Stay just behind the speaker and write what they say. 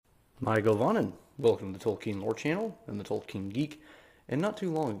Hi, Govanen. Welcome to the Tolkien Lore Channel and the Tolkien Geek. And not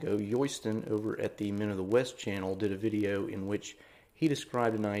too long ago, Yoiston over at the Men of the West channel did a video in which he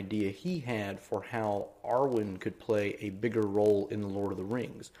described an idea he had for how Arwen could play a bigger role in The Lord of the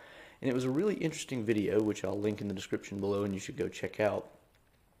Rings. And it was a really interesting video, which I'll link in the description below and you should go check out.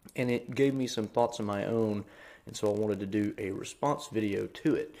 And it gave me some thoughts of my own, and so I wanted to do a response video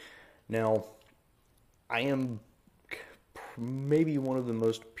to it. Now, I am maybe one of the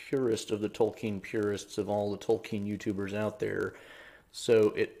most purist of the Tolkien purists of all the Tolkien YouTubers out there,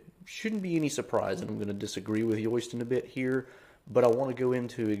 so it shouldn't be any surprise that I'm going to disagree with Yoiston a bit here, but I want to go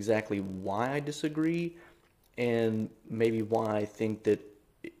into exactly why I disagree, and maybe why I think that,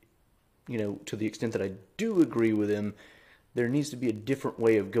 to the extent that I do agree with him, there needs to be a different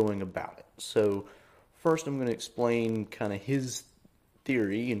way of going about it. So first I'm going to explain kind of his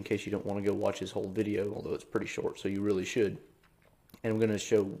theory, in case you don't want to go watch his whole video, although it's pretty short, so you really should. And I'm going to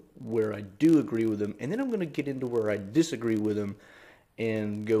show where I do agree with him, and then I'm going to get into where I disagree with him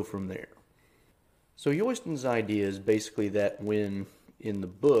and go from there. So Yoiston's idea is basically that when, in the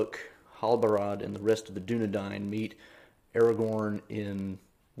book, Halbarad and the rest of the Dunedain meet Aragorn in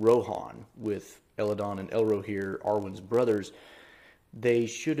Rohan with Elladan and Elrohir, Arwen's brothers, they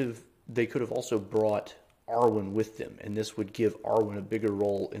could have also brought Arwen with them, and this would give Arwen a bigger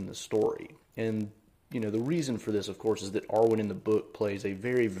role in the story. And, the reason for this, of course, is that Arwen in the book plays a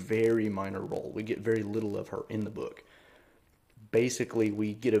very, very minor role. We get very little of her in the book. Basically,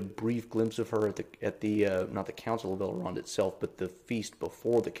 we get a brief glimpse of her at the not the Council of Elrond itself, but the feast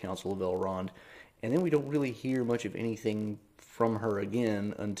before the Council of Elrond, and then we don't really hear much of anything from her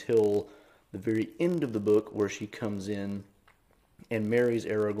again until the very end of the book, where she comes in and marries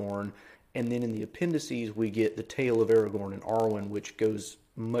Aragorn. And then in the appendices, we get the tale of Aragorn and Arwen, which goes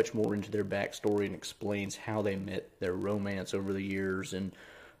much more into their backstory and explains how they met, their romance over the years, and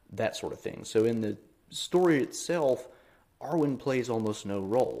that sort of thing. So in the story itself, Arwen plays almost no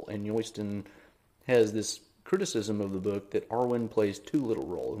role, and Yoiston has this criticism of the book that Arwen plays too little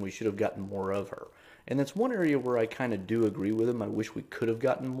role, and we should have gotten more of her. And that's one area where I kind of do agree with him. I wish we could have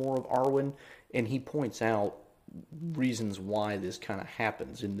gotten more of Arwen, and he points out reasons why this kind of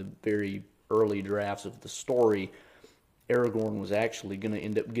happens. In the very early drafts of the story, Aragorn was actually going to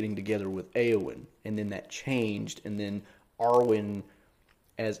end up getting together with Éowyn, and then that changed, and then Arwen,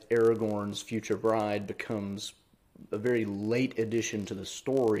 as Aragorn's future bride, becomes a very late addition to the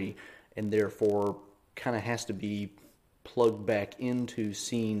story, and therefore kind of has to be plugged back into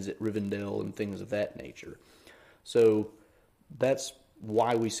scenes at Rivendell and things of that nature. So that's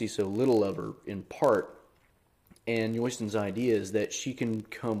why we see so little of her, in part. And Yoiston's idea is that she can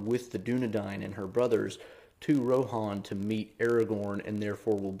come with the Dunedain and her brothers to Rohan to meet Aragorn, and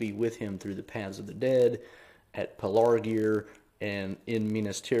therefore will be with him through the Paths of the Dead, at Pelargir, and in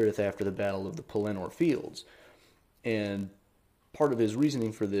Minas Tirith after the Battle of the Pelennor Fields. And part of his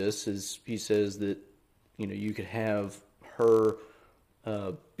reasoning for this is, he says that, you could have her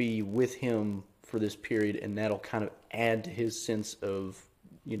be with him for this period, and that'll kind of add to his sense of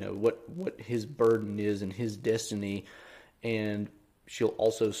what his burden is and his destiny, and she'll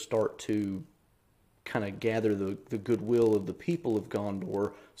also start to kind of gather the goodwill of the people of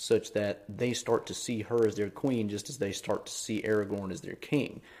Gondor, such that they start to see her as their queen, just as they start to see Aragorn as their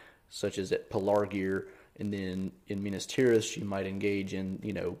king, such as at Pelargir. And then in Minas Tirith, she might engage in,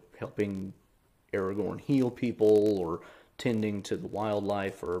 helping Aragorn heal people, or tending to the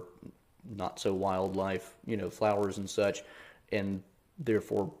wildlife, or not so wildlife, flowers and such, and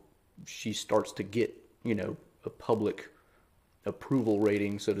therefore she starts to get, a public approval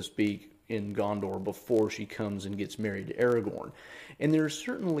rating, so to speak, in Gondor before she comes and gets married to Aragorn. And there are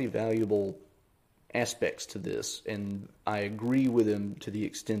certainly valuable aspects to this, and I agree with him to the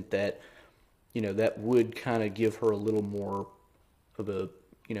extent that, that would kind of give her a little more of a,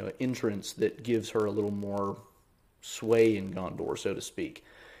 entrance that gives her a little more sway in Gondor, so to speak.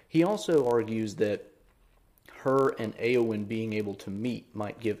 He also argues that her and Éowyn being able to meet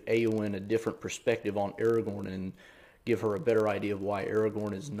might give Éowyn a different perspective on Aragorn, and give her a better idea of why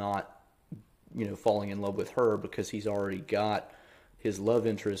Aragorn is not, falling in love with her, because he's already got his love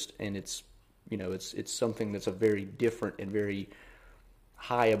interest, and it's something that's a very different and very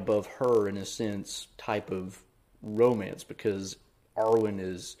high above her, in a sense, type of romance, because Arwen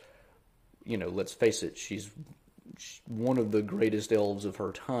is, let's face it, she's one of the greatest elves of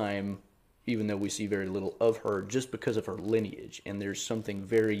her time, even though we see very little of her, just because of her lineage, and there's something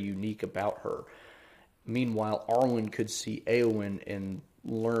very unique about her. Meanwhile, Arwen could see Éowyn and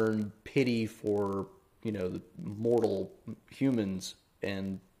learn pity for, the mortal humans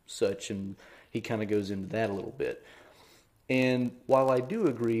and such, and he kind of goes into that a little bit. And while I do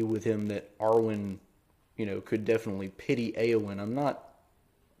agree with him that Arwen, could definitely pity Éowyn, I'm not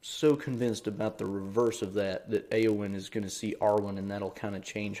so convinced about the reverse of that Éowyn is going to see Arwen and that'll kind of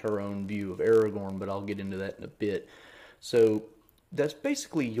change her own view of Aragorn, but I'll get into that in a bit. So that's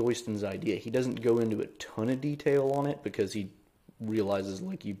basically Yoiston's idea. He doesn't go into a ton of detail on it because he realizes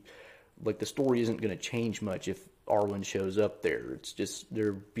like the story isn't going to change much if Arwen shows up there. It's just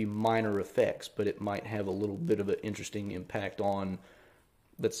there'd be minor effects, but it might have a little bit of an interesting impact on,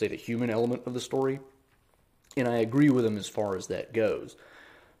 let's say, the human element of the story. And I agree with him as far as that goes.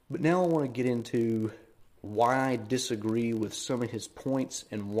 But now I want to get into why I disagree with some of his points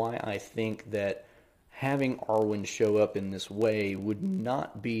and why I think that having Arwen show up in this way would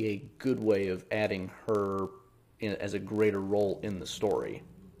not be a good way of adding her as a greater role in the story.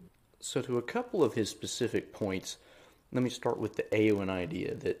 So to a couple of his specific points, let me start with the Éowyn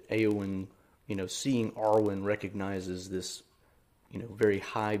idea, that Éowyn, seeing Arwen recognizes this, very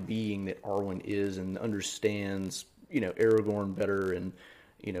high being that Arwen is and understands, Aragorn better and,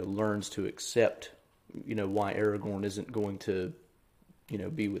 learns to accept, why Aragorn isn't going to,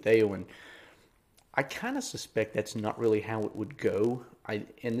 be with Éowyn. I kind of suspect that's not really how it would go.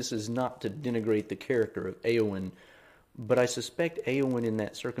 And this is not to denigrate the character of Éowyn, but I suspect Éowyn in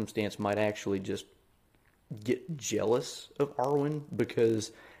that circumstance might actually just get jealous of Arwen,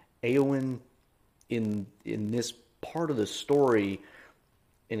 because Éowyn in this part of the story,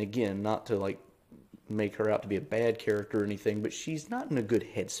 and again, not to make her out to be a bad character or anything, but she's not in a good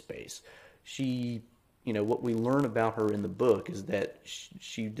headspace. She, what we learn about her in the book is that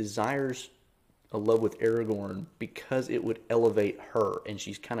she desires a love with Aragorn because it would elevate her, and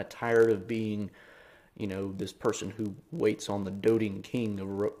she's kind of tired of being, this person who waits on the doting king and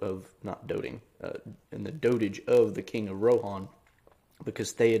the dotage of the king of Rohan,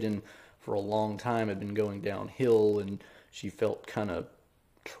 because Theoden for a long time had been going downhill, and she felt kind of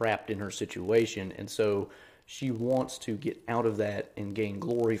trapped in her situation, and so she wants to get out of that and gain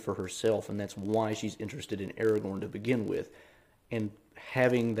glory for herself, and that's why she's interested in Aragorn to begin with. And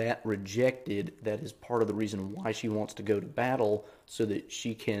having that rejected, that is part of the reason why she wants to go to battle, so that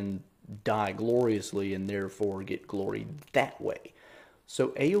she can die gloriously and therefore get glory that way. So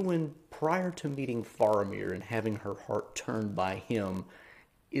Éowyn, prior to meeting Faramir and having her heart turned by him,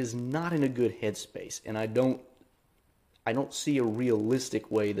 is not in a good headspace, and I don't see a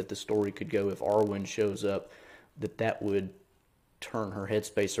realistic way that the story could go if Arwen shows up that would turn her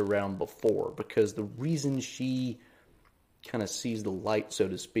headspace around before, because the reason she kind of sees the light, so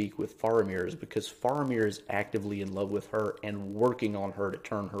to speak, with Faramir is because Faramir is actively in love with her and working on her to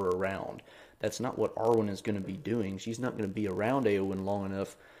turn her around. That's not what Arwen is going to be doing. She's not going to be around Éowyn long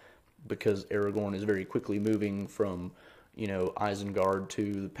enough, because Aragorn is very quickly moving from, Isengard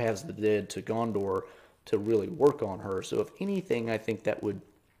to the Paths of the Dead to Gondor to really work on her. So if anything, I think that would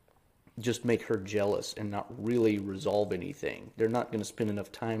just make her jealous and not really resolve anything. They're not going to spend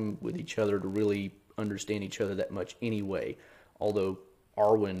enough time with each other to really understand each other that much anyway. Although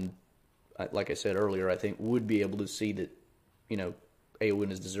Arwen, like I said earlier, I think would be able to see that,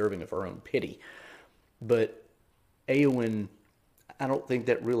 Éowyn is deserving of her own pity. But Éowyn, I don't think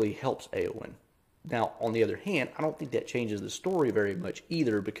that really helps Éowyn. Now, on the other hand, I don't think that changes the story very much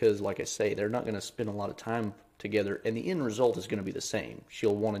either, because, like I say, they're not going to spend a lot of time together, and the end result is going to be the same.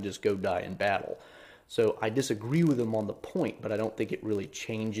 She'll want to just go die in battle. So I disagree with him on the point, but I don't think it really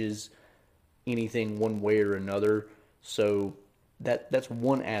changes anything one way or another. So that's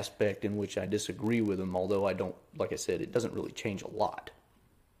one aspect in which I disagree with him, although I don't, like I said, it doesn't really change a lot.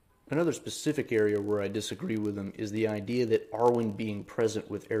 Another specific area where I disagree with him is the idea that Arwen being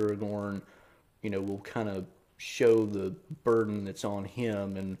present with Aragorn, will kind of show the burden that's on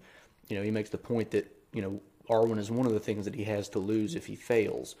him. And, he makes the point that, Arwen is one of the things that he has to lose if he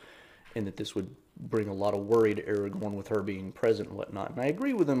fails, and that this would bring a lot of worry to Aragorn with her being present and whatnot. And I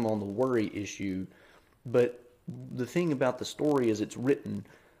agree with him on the worry issue, but the thing about the story as it's written,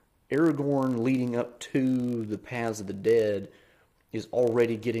 Aragorn leading up to the Paths of the Dead is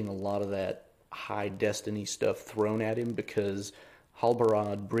already getting a lot of that high destiny stuff thrown at him, because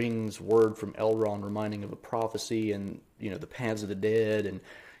Halbarad brings word from Elrond reminding of a prophecy and, the Paths of the Dead, and,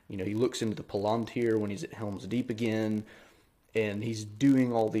 he looks into the Palantir when he's at Helm's Deep again, and he's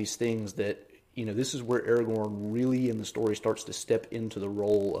doing all these things that, this is where Aragorn really in the story starts to step into the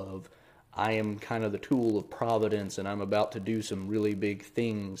role of, I am kind of the tool of Providence, and I'm about to do some really big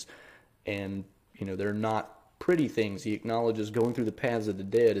things, and, they're not pretty things. He acknowledges going through the Paths of the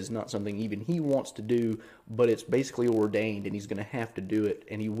Dead is not something even he wants to do, but it's basically ordained, and he's going to have to do it,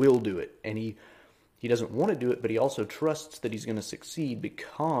 and he will do it. And he doesn't want to do it, but he also trusts that he's going to succeed,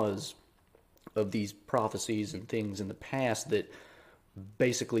 because of these prophecies and things in the past that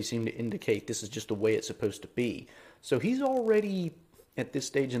basically seem to indicate this is just the way it's supposed to be. So he's already, at this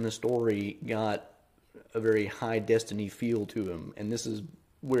stage in the story, got a very high destiny feel to him, and this is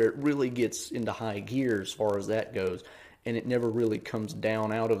where it really gets into high gear as far as that goes, and it never really comes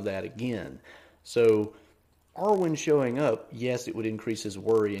down out of that again. So Arwen showing up, yes, it would increase his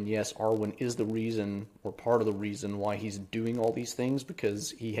worry, and yes, Arwen is the reason, or part of the reason, why he's doing all these things, because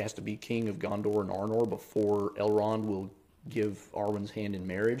he has to be king of Gondor and Arnor before Elrond will give Arwen's hand in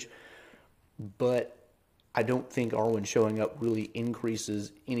marriage. But I don't think Arwen showing up really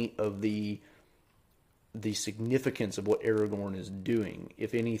increases any of the significance of what Aragorn is doing.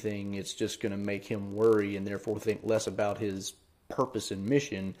 If anything, it's just going to make him worry and therefore think less about his purpose and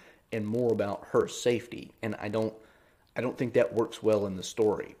mission and more about her safety. And I don't think that works well in the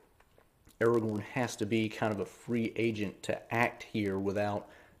story. Aragorn has to be kind of a free agent to act here without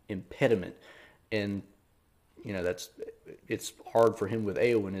impediment. And it's hard for him with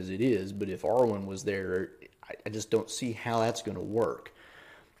Éowyn as it is, but if Arwen was there, I just don't see how that's going to work.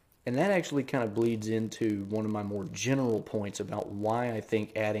 And that actually kind of bleeds into one of my more general points about why I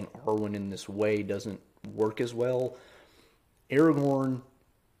think adding Arwen in this way doesn't work as well. Aragorn,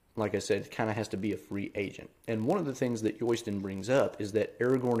 like I said, kind of has to be a free agent. And one of the things that Yoyston brings up is that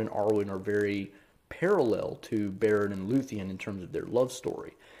Aragorn and Arwen are very parallel to Beren and Luthien in terms of their love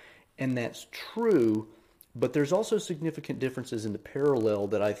story. And that's true, but there's also significant differences in the parallel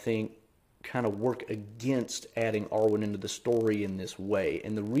that I think kind of work against adding Arwen into the story in this way.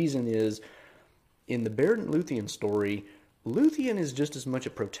 And the reason is, in the Beren and Luthien story, Luthien is just as much a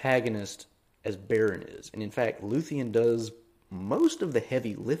protagonist as Beren is. And in fact, Luthien does most of the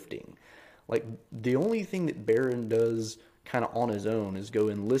heavy lifting. Like, the only thing that Beren does kind of on his own is go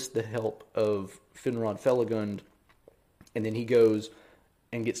enlist the help of Finrod Felagund, and then he goes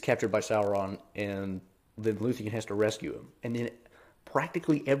and gets captured by Sauron, and then Luthien has to rescue him. And then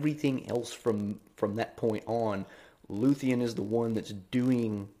practically everything else from that point on, Luthien is the one that's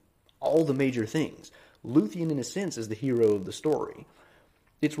doing all the major things. Luthien, in a sense, is the hero of the story.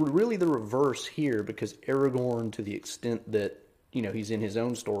 It's really the reverse here, because Aragorn, to the extent that, he's in his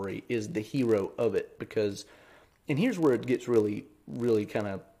own story, is the hero of it. Because, and here's where it gets really, really kind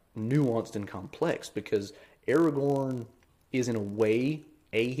of nuanced and complex, because Aragorn is in a way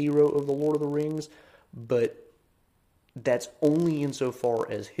a hero of the Lord of the Rings, but that's only insofar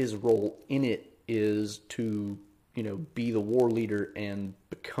as his role in it is to, be the war leader and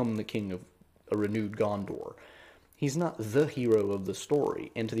become the king of a renewed Gondor. He's not the hero of the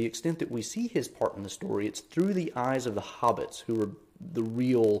story, and to the extent that we see his part in the story, it's through the eyes of the hobbits, who are the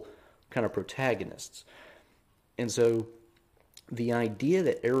real kind of protagonists. And so the idea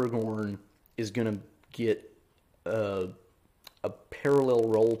that Aragorn is going to get a parallel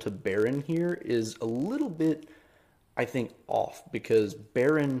role to Beren here is a little bit, I think, off, because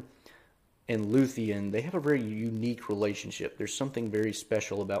Beren and Luthien, they have a very unique relationship. There's something very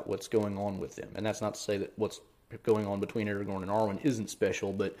special about what's going on with them. And that's not to say that what's going on between Aragorn and Arwen isn't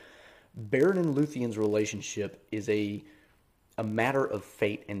special, but Beren and Luthien's relationship is a matter of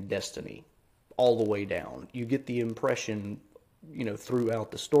fate and destiny all the way down. You get the impression,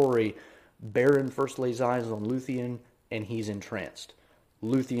 throughout the story, Beren first lays eyes on Luthien and he's entranced.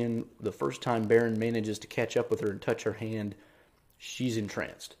 Luthien, the first time Beren manages to catch up with her and touch her hand, she's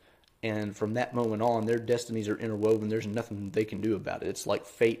entranced. And from that moment on, their destinies are interwoven. There's nothing they can do about it. It's like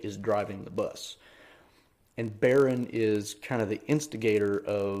fate is driving the bus. And Beren is kind of the instigator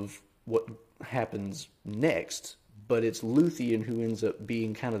of what happens next, but it's Luthien who ends up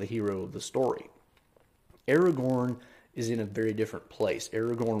being kind of the hero of the story. Aragorn is in a very different place.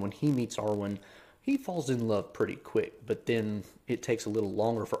 Aragorn, when he meets Arwen, he falls in love pretty quick, but then it takes a little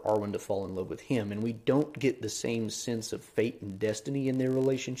longer for Arwen to fall in love with him, and we don't get the same sense of fate and destiny in their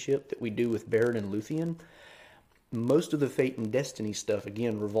relationship that we do with Beren and Luthien. Most of the fate and destiny stuff,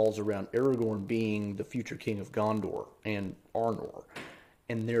 again, revolves around Aragorn being the future king of Gondor and Arnor,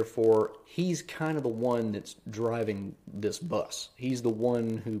 and therefore he's kind of the one that's driving this bus. He's the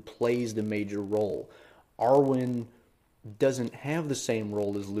one who plays the major role. Arwen doesn't have the same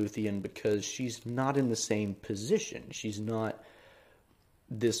role as Luthien because she's not in the same position. She's not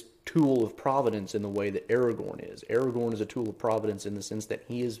this tool of providence in the way that Aragorn is. Aragorn is a tool of providence in the sense that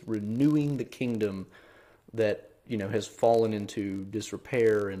he is renewing the kingdom that, has fallen into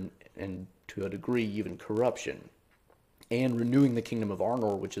disrepair and to a degree even corruption, and renewing the kingdom of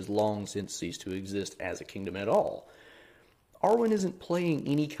Arnor, which has long since ceased to exist as a kingdom at all. Arwen isn't playing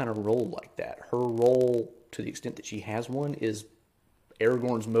any kind of role like that. Her role, to the extent that she has one, is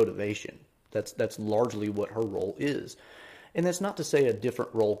Aragorn's motivation. That's largely what her role is. And that's not to say a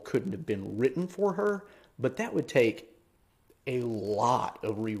different role couldn't have been written for her, but that would take a lot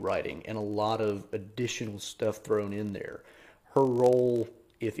of rewriting and a lot of additional stuff thrown in there. Her role,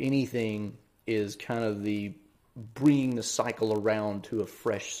 if anything, is kind of the bringing the cycle around to a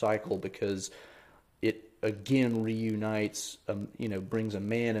fresh cycle, because it again reunites, brings a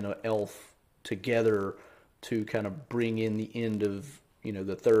man and an elf together to kind of bring in the end of,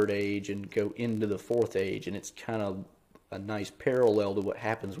 the third age and go into the fourth age. And it's kind of a nice parallel to what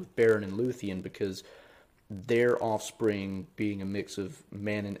happens with Beren and Luthien, because their offspring being a mix of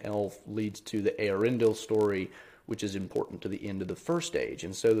man and elf leads to the Eärendil story, which is important to the end of the first age.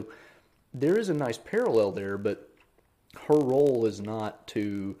 And so there is a nice parallel there, but her role is not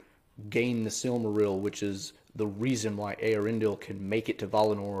to gain the Silmaril, which is the reason why Eärendil can make it to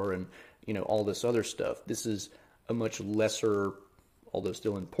Valinor and, all this other stuff. This is a much lesser, although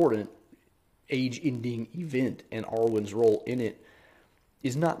still important, age-ending event, and Arwen's role in it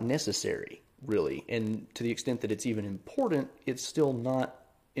is not necessary, really. And to the extent that it's even important, it's still not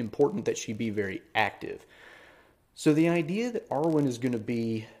important that she be very active. So the idea that Arwen is going to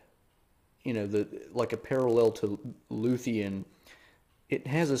be, like a parallel to Luthien, it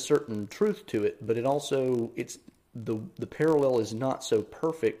has a certain truth to it, but it also, the parallel is not so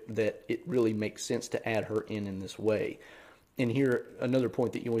perfect that it really makes sense to add her in this way. And here, another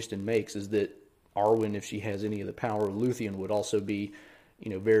point that Yoyston makes is that Arwen, if she has any of the power of Luthien, would also be,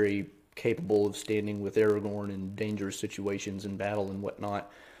 very capable of standing with Aragorn in dangerous situations in battle and whatnot.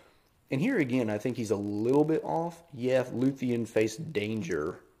 And here again, I think he's a little bit off. Yeah, Luthien faced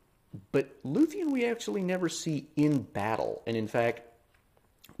danger, but Luthien we actually never see in battle. And in fact,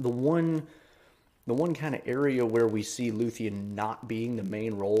 the one kind of area where we see Luthien not being the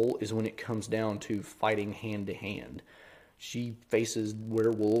main role is when it comes down to fighting hand to hand. She faces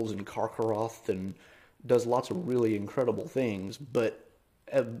werewolves and Karkaroth and does lots of really incredible things, but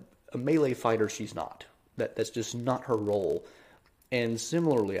a melee fighter she's not. That's just not her role. And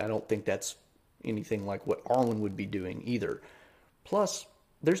similarly, I don't think that's anything like what Arwen would be doing either. Plus,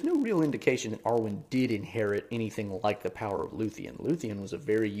 there's no real indication that Arwen did inherit anything like the power of Luthien. Luthien was a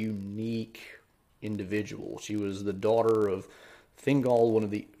very unique individual. She was the daughter of Thingol, one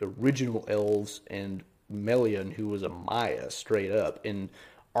of the original elves, and Melian, who was a Maya straight up. And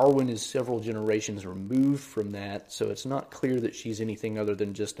Arwen is several generations removed from that, so it's not clear that she's anything other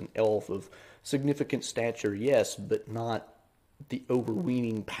than just an elf of significant stature, yes, but not the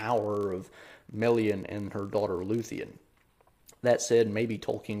overweening power of Melian and her daughter Luthien. That said, maybe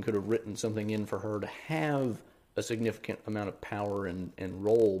Tolkien could have written something in for her to have a significant amount of power and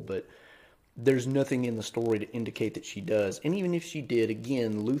role, but there's nothing in the story to indicate that she does. And even if she did,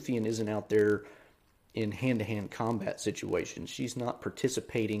 again, Luthien isn't out there in hand-to-hand combat situations. She's not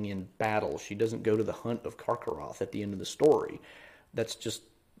participating in battle. She doesn't go to the hunt of Karkaroth at the end of the story. That's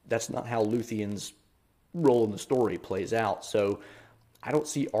not how Luthien's role in the story plays out. So I don't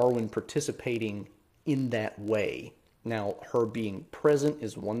see Arwen participating in that way. Now, her being present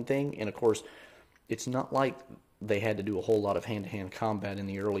is one thing, and of course, it's not like they had to do a whole lot of hand-to-hand combat in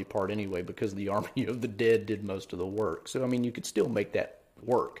the early part anyway, because the Army of the Dead did most of the work. So, I mean, you could still make that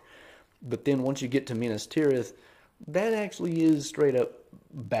work. But then once you get to Minas Tirith, that actually is straight-up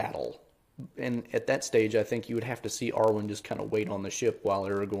battle. And at that stage, I think you would have to see Arwen just kind of wait on the ship while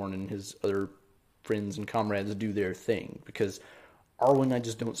Aragorn and his other friends and comrades do their thing. Because Arwen, I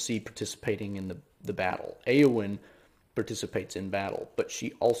just don't see participating in the battle. Éowyn participates in battle, but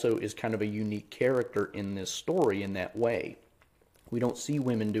she also is kind of a unique character in this story in that way. We don't see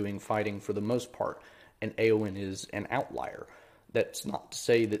women doing fighting for the most part, and Éowyn is an outlier. That's not to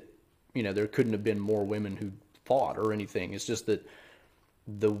say that, there couldn't have been more women who fought or anything. It's just that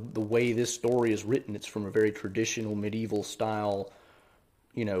the way this story is written, it's from a very traditional medieval style,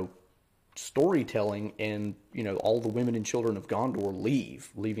 storytelling, and, all the women and children of Gondor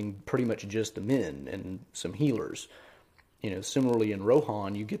leaving pretty much just the men and some healers. Similarly in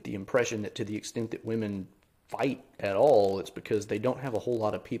Rohan, you get the impression that to the extent that women fight at all, it's because they don't have a whole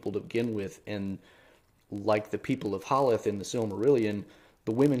lot of people to begin with, and like the people of Haleth in the Silmarillion,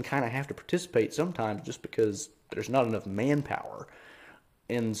 the women kind of have to participate sometimes just because there's not enough manpower.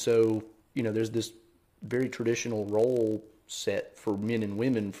 And so, there's this very traditional role set for men and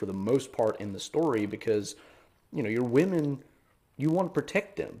women for the most part in the story, because, your women, you want to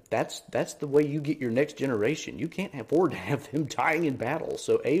protect them. That's the way you get your next generation. You can't afford to have them dying in battle.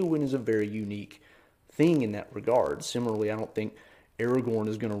 So Éowyn is a very unique thing in that regard. Similarly, I don't think Aragorn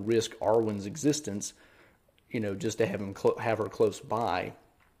is going to risk Arwen's existence, just to have her close by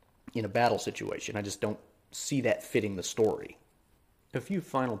in a battle situation. I just don't see that fitting the story. A few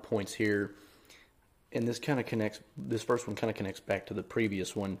final points here. and this first one kind of connects back to the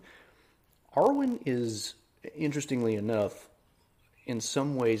previous one. Arwen is, interestingly enough, in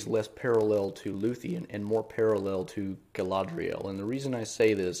some ways less parallel to Luthien and more parallel to Galadriel. And the reason I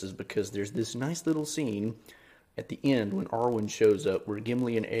say this is because there's this nice little scene at the end when Arwen shows up where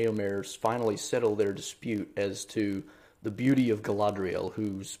Gimli and Éomer finally settle their dispute as to the beauty of Galadriel,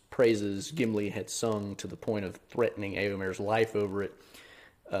 whose praises Gimli had sung to the point of threatening Éomer's life over it.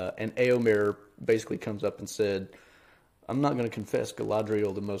 And Éomer basically comes up and said, I'm not going to confess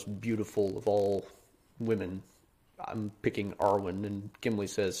Galadriel the most beautiful of all women. I'm picking Arwen. And Gimli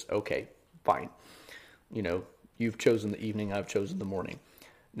says, okay, fine. You know, you've chosen the evening, I've chosen the morning.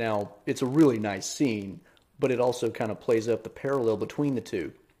 Now, it's a really nice scene, but it also kind of plays up the parallel between the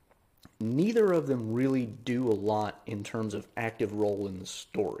two. Neither of them really do a lot in terms of active role in the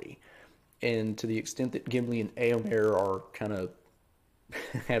story. And to the extent that Gimli and Éomer are kind of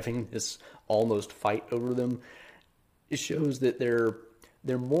having this almost fight over them, it shows that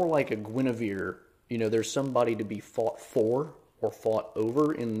they're more like a Guinevere. You know, there's somebody to be fought for or fought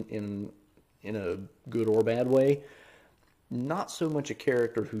over in a good or bad way. Not so much a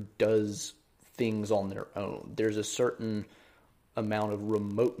character who does things on their own. There's a certain amount of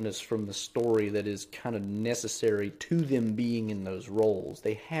remoteness from the story that is kind of necessary to them being in those roles.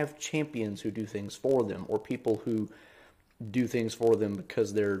 They have champions who do things for them, or people who do things for them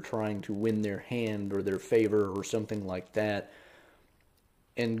because they're trying to win their hand or their favor or something like that.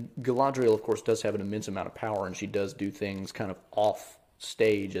 And Galadriel, of course, does have an immense amount of power, and she does do things kind of off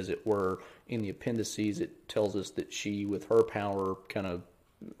stage, as it were. In the appendices, it tells us that she, with her power, kind of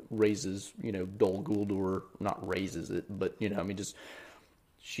raises, Dol Guldur, not raises it, but, just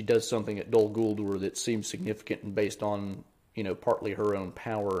she does something at Dol Guldur that seems significant and based on, partly her own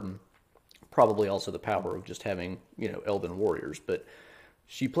power and probably also the power of just having, elven warriors. But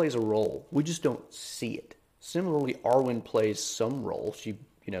she plays a role. We just don't see it. Similarly, Arwen plays some role. She,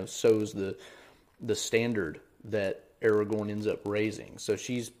 sows the standard that Aragorn ends up raising. So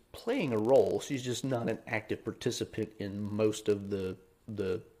she's playing a role. She's just not an active participant in most of the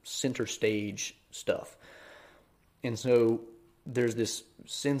center stage stuff. And so there's this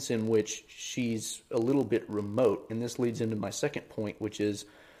sense in which she's a little bit remote, and this leads into my second point, which is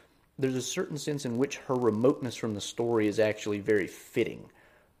there's a certain sense in which her remoteness from the story is actually very fitting,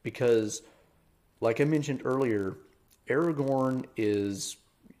 because, like I mentioned earlier, Aragorn is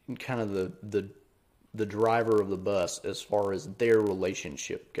kind of the driver of the bus as far as their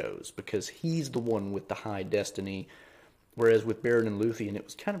relationship goes, because he's the one with the high destiny. Whereas with Beren and Luthien, it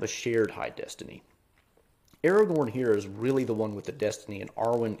was kind of a shared high destiny. Aragorn here is really the one with the destiny, and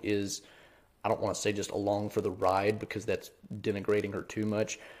Arwen is, I don't want to say just along for the ride, because that's denigrating her too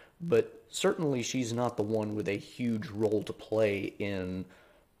much, but certainly she's not the one with a huge role to play in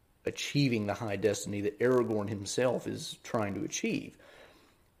achieving the high destiny that Aragorn himself is trying to achieve.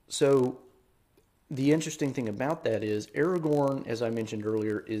 So the interesting thing about that is Aragorn, as I mentioned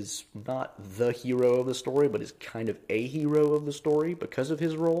earlier, is not the hero of the story, but is kind of a hero of the story because of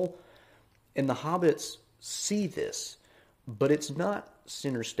his role. And the hobbits see this, but it's not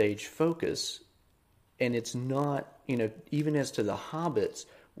center stage focus. And it's not, even as to the hobbits,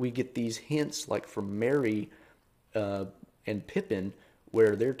 we get these hints like from Merry and Pippin,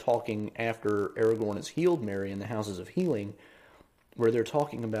 where they're talking after Aragorn has healed Merry in the Houses of Healing, where they're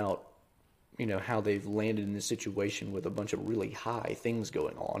talking about how they've landed in this situation with a bunch of really high things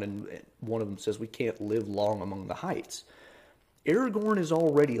going on. And one of them says, we can't live long among the heights. Aragorn is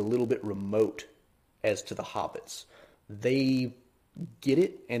already a little bit remote as to the hobbits. They get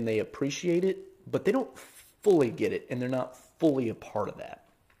it and they appreciate it, but they don't fully get it, and they're not fully a part of that.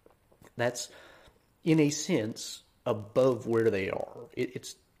 That's, in a sense, above where they are.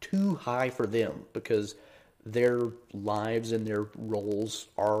 It's too high for them because their lives and their roles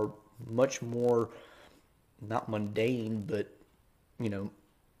are much more, not mundane, but,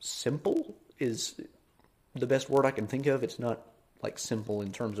 simple is the best word I can think of. It's not, like, simple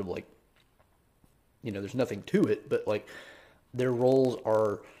in terms of, like, there's nothing to it, but, like, their roles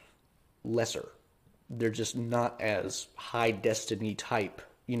are lesser. They're just not as high destiny type,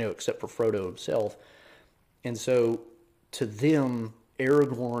 except for Frodo himself. And so, to them,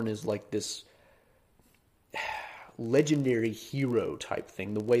 Aragorn is like this legendary hero type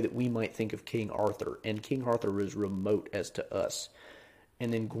thing, the way that we might think of King Arthur, and King Arthur is remote as to us.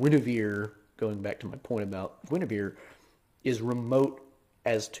 And then Guinevere, going back to my point about Guinevere, is remote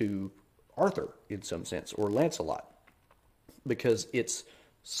as to Arthur in some sense, or Lancelot, because it's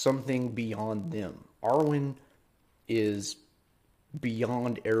something beyond them. Arwen is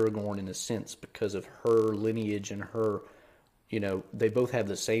beyond Aragorn in a sense because of her lineage and her They both have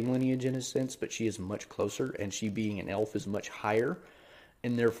the same lineage in a sense, but she is much closer, and she being an elf is much higher,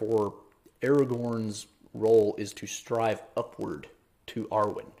 and therefore Aragorn's role is to strive upward to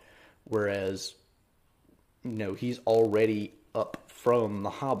Arwen, whereas, he's already up from the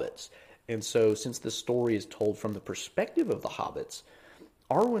hobbits. And so since the story is told from the perspective of the hobbits,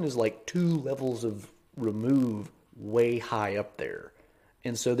 Arwen is like 2 levels of remove way high up there.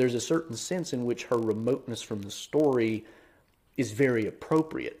 And so there's a certain sense in which her remoteness from the story is very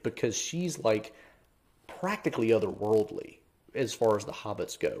appropriate, because she's like practically otherworldly as far as the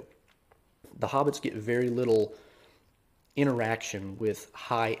hobbits go. The hobbits get very little interaction with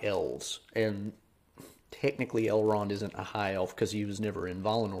high elves, and technically Elrond isn't a high elf because he was never in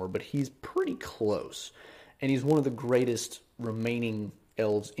Valinor, but he's pretty close, and he's one of the greatest remaining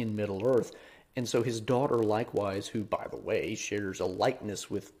elves in Middle-earth. And so his daughter likewise, who, by the way, shares a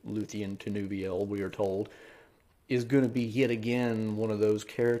likeness with Luthien Tinuviel, we are told, is going to be yet again one of those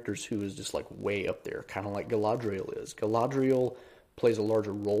characters who is just like way up there, kind of like Galadriel is. Galadriel plays a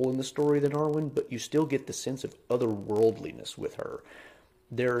larger role in the story than Arwen, but you still get the sense of otherworldliness with her.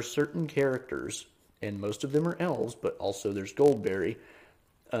 There are certain characters, and most of them are elves, but also there's Goldberry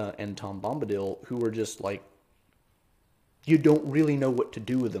and Tom Bombadil, who are just like, you don't really know what to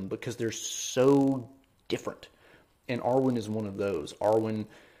do with them because they're so different. And Arwen is one of those. Arwen,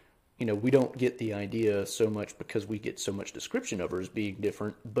 we don't get the idea so much because we get so much description of her as being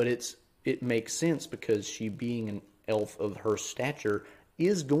different, but it makes sense because she, being an elf of her stature,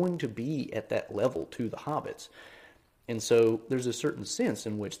 is going to be at that level to the hobbits. And so there's a certain sense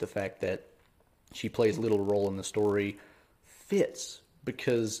in which the fact that she plays little role in the story fits,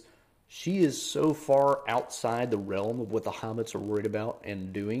 because she is so far outside the realm of what the hobbits are worried about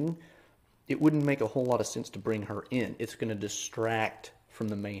and doing, it wouldn't make a whole lot of sense to bring her in. It's going to distract from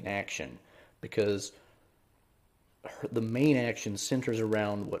the main action, because the main action centers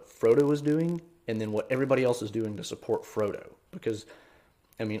around what Frodo is doing and then what everybody else is doing to support Frodo. Because,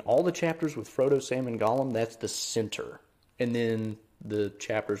 all the chapters with Frodo, Sam, and Gollum, that's the center. And then the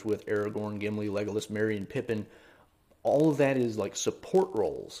chapters with Aragorn, Gimli, Legolas, Merry, and Pippin, all of that is like support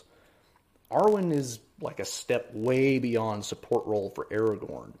roles. Arwen is like a step way beyond support role for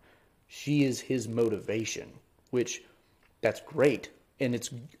Aragorn. She is his motivation, which, that's great. And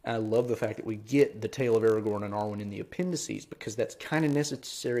I love the fact that we get the tale of Aragorn and Arwen in the appendices, because that's kind of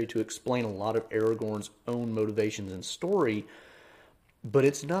necessary to explain a lot of Aragorn's own motivations and story, but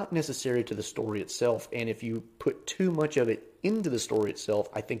it's not necessary to the story itself. And if you put too much of it into the story itself,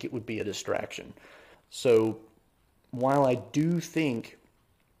 I think it would be a distraction. So while I do think,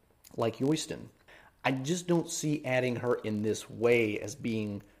 like Yoyston, I just don't see adding her in this way as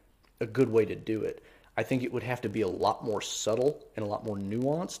being a good way to do it. I think it would have to be a lot more subtle and a lot more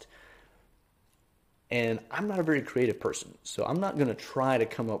nuanced. And I'm not a very creative person, so I'm not going to try to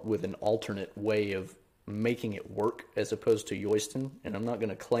come up with an alternate way of making it work as opposed to Yoyston. And I'm not going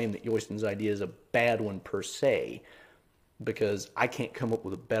to claim that Yoyston's idea is a bad one per se, because I can't come up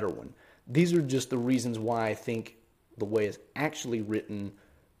with a better one. These are just the reasons why I think the way it's actually written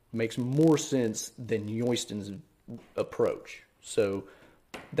makes more sense than Yoyston's approach. So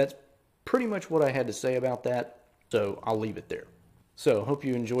that's pretty much what I had to say about that, so I'll leave it there. So hope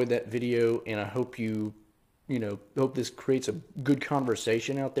you enjoyed that video, and I hope hope this creates a good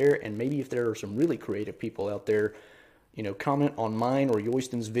conversation out there. And maybe if there are some really creative people out there, comment on mine or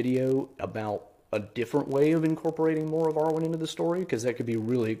Yoyston's video about a different way of incorporating more of Arwen into the story, because that could be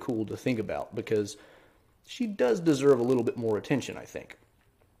really cool to think about, because she does deserve a little bit more attention, I think.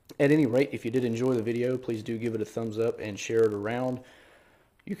 At any rate, if you did enjoy the video, please do give it a thumbs up and share it around.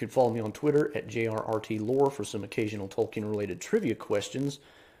 You can follow me on Twitter at JRRTLore for some occasional Tolkien-related trivia questions.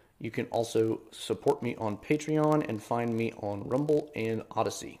 You can also support me on Patreon and find me on Rumble and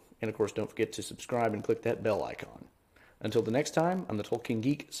Odyssey. And of course, don't forget to subscribe and click that bell icon. Until the next time, I'm the Tolkien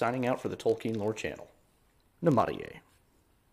Geek, signing out for the Tolkien Lore Channel. Namaste.